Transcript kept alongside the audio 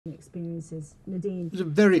experiences. Nadine, it's a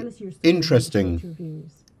very tell us your story, interesting your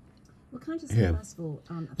views. Well, can I just here. say, first of all,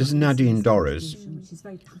 This is Nadine Dorries, which is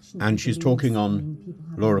very passionate, and she's talking on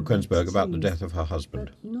Laura Quensberg about the death of her husband.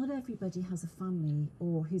 But not everybody has a family,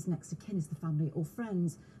 or who's next of kin is the family, or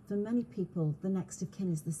friends. For many people, the next of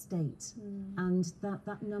kin is the state, and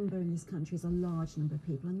that number in this country is a large number of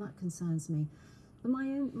people, and that concerns me. But my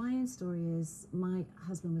own story is, my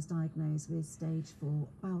husband was diagnosed with stage 4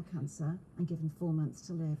 bowel cancer and given 4 months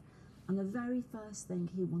to live. And the very first thing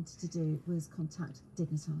he wanted to do was contact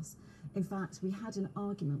Dignitas. In fact, we had an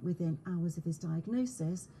argument within hours of his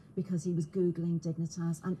diagnosis because he was Googling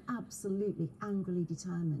Dignitas and absolutely angrily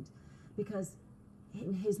determined. Because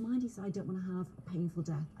in his mind, he said, I don't want to have a painful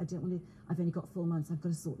death. I've only got 4 months. I've got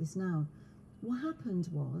to sort this now. What happened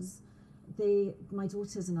was, my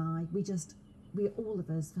daughters and I, we all of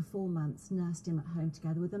us for 4 months nursed him at home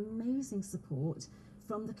together with amazing support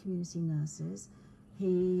from the community nurses.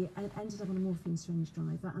 He ended up on a morphine syringe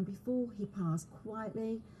driver, and before he passed,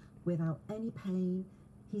 quietly, without any pain,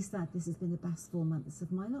 he said, this has been the best 4 months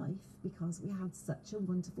of my life because we had such a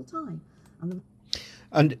wonderful time.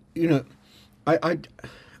 And you know,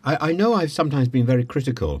 I know I've sometimes been very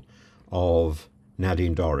critical of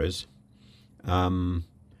Nadine Dorries,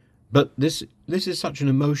 but this is such an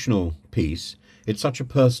emotional piece. It's such a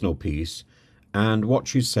personal piece, and what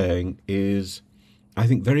she's saying is, I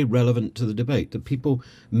think, very relevant to the debate, that people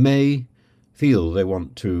may feel they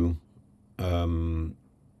want to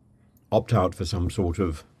opt out for some sort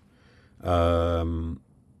of early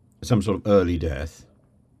death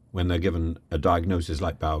when they're given a diagnosis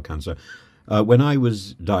like bowel cancer. When I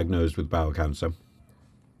was diagnosed with bowel cancer,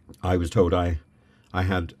 I was told I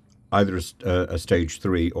had either a stage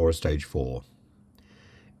 3 or a stage 4.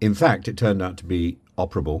 In fact, it turned out to be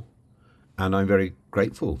operable, and I'm very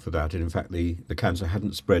grateful for that. And in fact, the cancer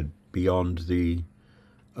hadn't spread beyond the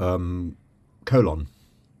colon,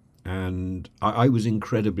 and I was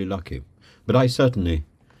incredibly lucky. But I certainly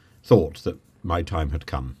thought that my time had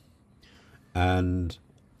come. And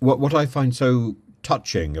what I find so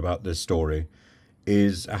touching about this story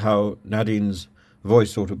is how Nadine's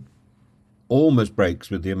voice sort of almost breaks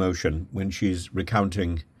with the emotion when she's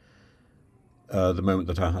recounting the moment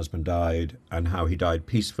that her husband died and how he died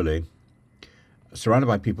peacefully, surrounded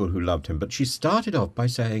by people who loved him. But she started off by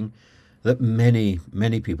saying that many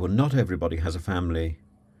people, not everybody, has a family,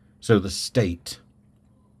 so the state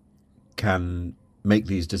can make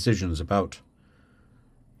these decisions about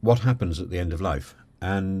what happens at the end of life.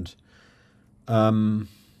 And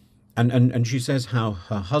she says how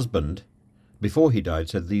her husband, before he died,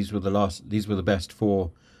 said these were the best 4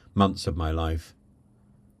 months of my life.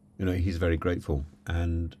 You know, he's very grateful.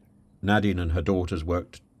 And Nadine and her daughters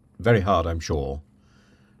worked very hard, I'm sure,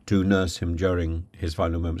 to nurse him during his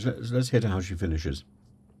final moments. Let's hear how she finishes.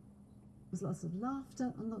 There was lots of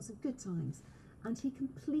laughter and lots of good times. And he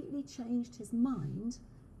completely changed his mind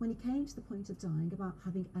when he came to the point of dying about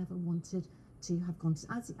having ever wanted to have gone to,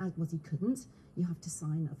 as was he couldn't. You have to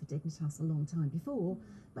sign up for Dignitas a long time before.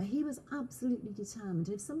 But he was absolutely determined.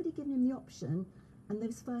 If somebody given him the option and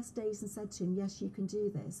those first days and said to him, yes, you can do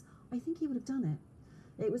this, I think he would have done it.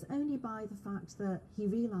 It was only by the fact that he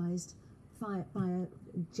realised by a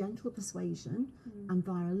gentle persuasion and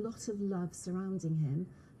by a lot of love surrounding him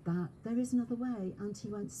that there is another way, and he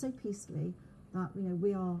went so peacefully that, you know,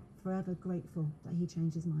 we are forever grateful that he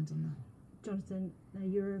changed his mind on that. Jonathan,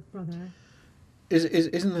 your brother.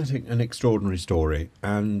 Isn't that an extraordinary story?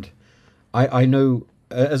 And I know,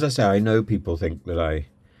 as I say, I know people think that I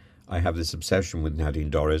have this obsession with Nadine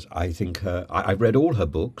Dorries. I think I've read all her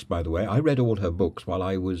books, by the way. I read all her books while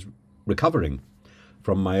I was recovering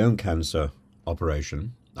from my own cancer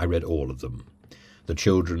operation. I read all of them. The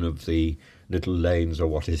Children of the Little Lanes, or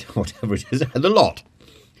whatever it is, the lot.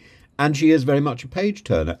 And she is very much a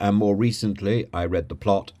page-turner. And more recently, I read The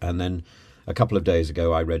Plot, and then a couple of days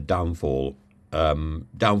ago, I read Downfall.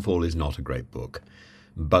 Downfall is not a great book.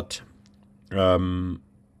 But, you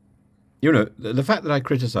know, the fact that I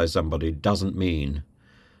criticize somebody doesn't mean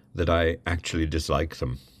that I actually dislike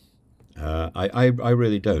them. I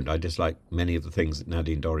really don't. I dislike many of the things that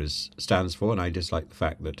Nadine Dorries stands for, and I dislike the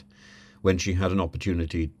fact that when she had an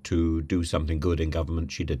opportunity to do something good in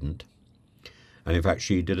government, she didn't. And in fact,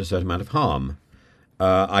 she did a certain amount of harm.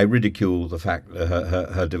 I ridicule the fact that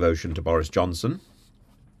her devotion to Boris Johnson,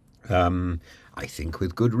 I think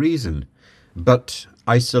with good reason. But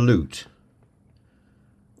I salute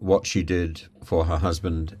what she did for her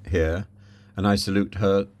husband here, and I salute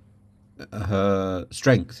her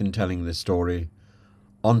strength in telling this story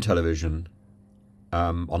on television,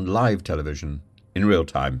 on live television, in real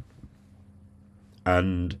time.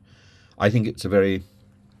 And I think it's a very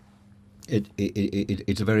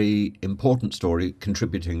It's a very important story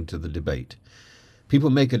contributing to the debate. People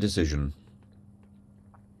make a decision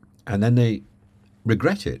and then they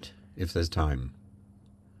regret it if there's time.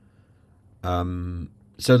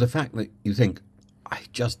 So the fact that you think, I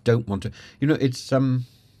just don't want to, it's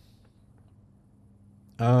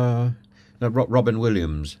Robin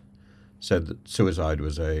Williams said that suicide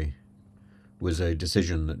was a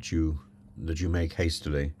decision that you make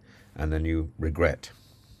hastily and then you regret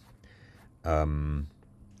as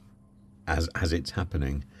it's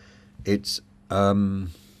happening. It's I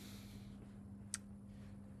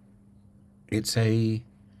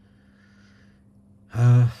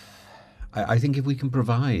think if we can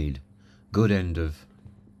provide good end of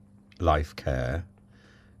life care,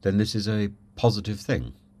 then this is a positive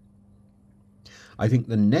thing. I think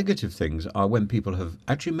the negative things are when people have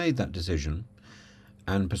actually made that decision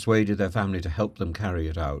and persuaded their family to help them carry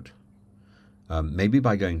it out, maybe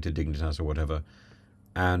by going to Dignitas or whatever,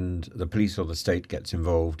 and the police or the state gets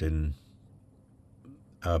involved in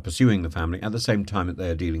pursuing the family at the same time that they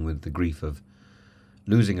are dealing with the grief of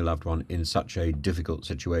losing a loved one in such a difficult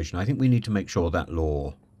situation. I think we need to make sure that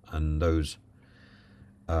law and those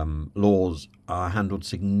laws are handled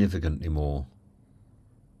significantly more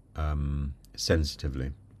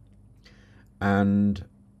sensitively. And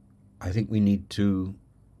I think we need to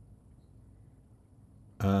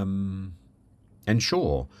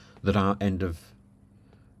ensure that our end of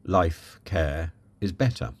life care is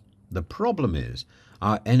better. The problem is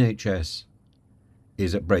our NHS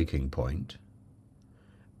is at breaking point,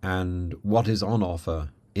 and what is on offer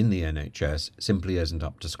in the NHS simply isn't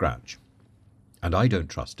up to scratch. And I don't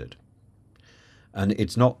trust it. And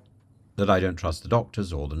it's not that I don't trust the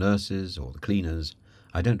doctors or the nurses or the cleaners.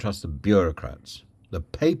 I don't trust the bureaucrats. The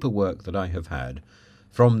paperwork that I have had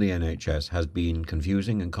from the NHS has been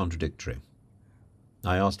confusing and contradictory.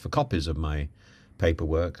 I asked for copies of my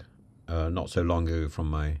paperwork not so long ago from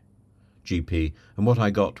my GP, and what I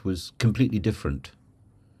got was completely different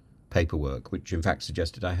paperwork, which in fact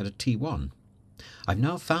suggested I had a T1. I've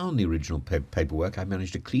now found the original paperwork. I've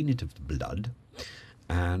managed to clean it of the blood,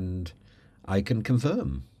 and I can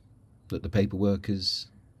confirm that the paperwork is...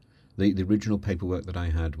 The original paperwork that I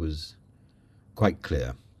had was quite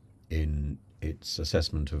clear in its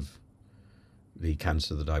assessment of the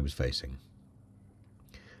cancer that I was facing.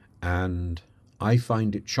 And I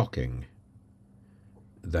find it shocking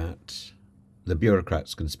that the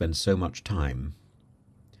bureaucrats can spend so much time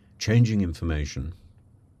changing information.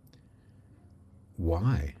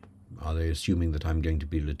 Why? Are they assuming that I'm going to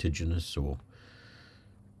be litigious or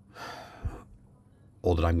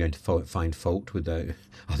that I'm going to find fault with their...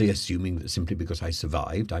 Are they assuming that simply because I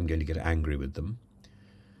survived, I'm going to get angry with them?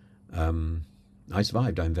 I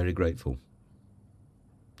survived. I'm very grateful.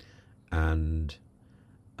 And,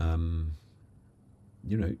 when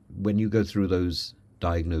you go through those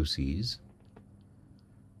diagnoses,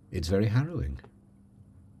 it's very harrowing.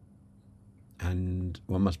 And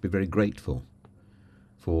one must be very grateful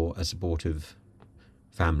for a supportive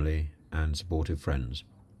family and supportive friends.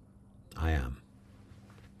 I am.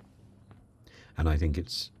 And I think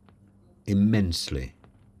it's immensely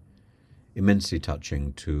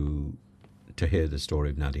touching to hear the story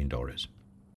of Nadine Dorries.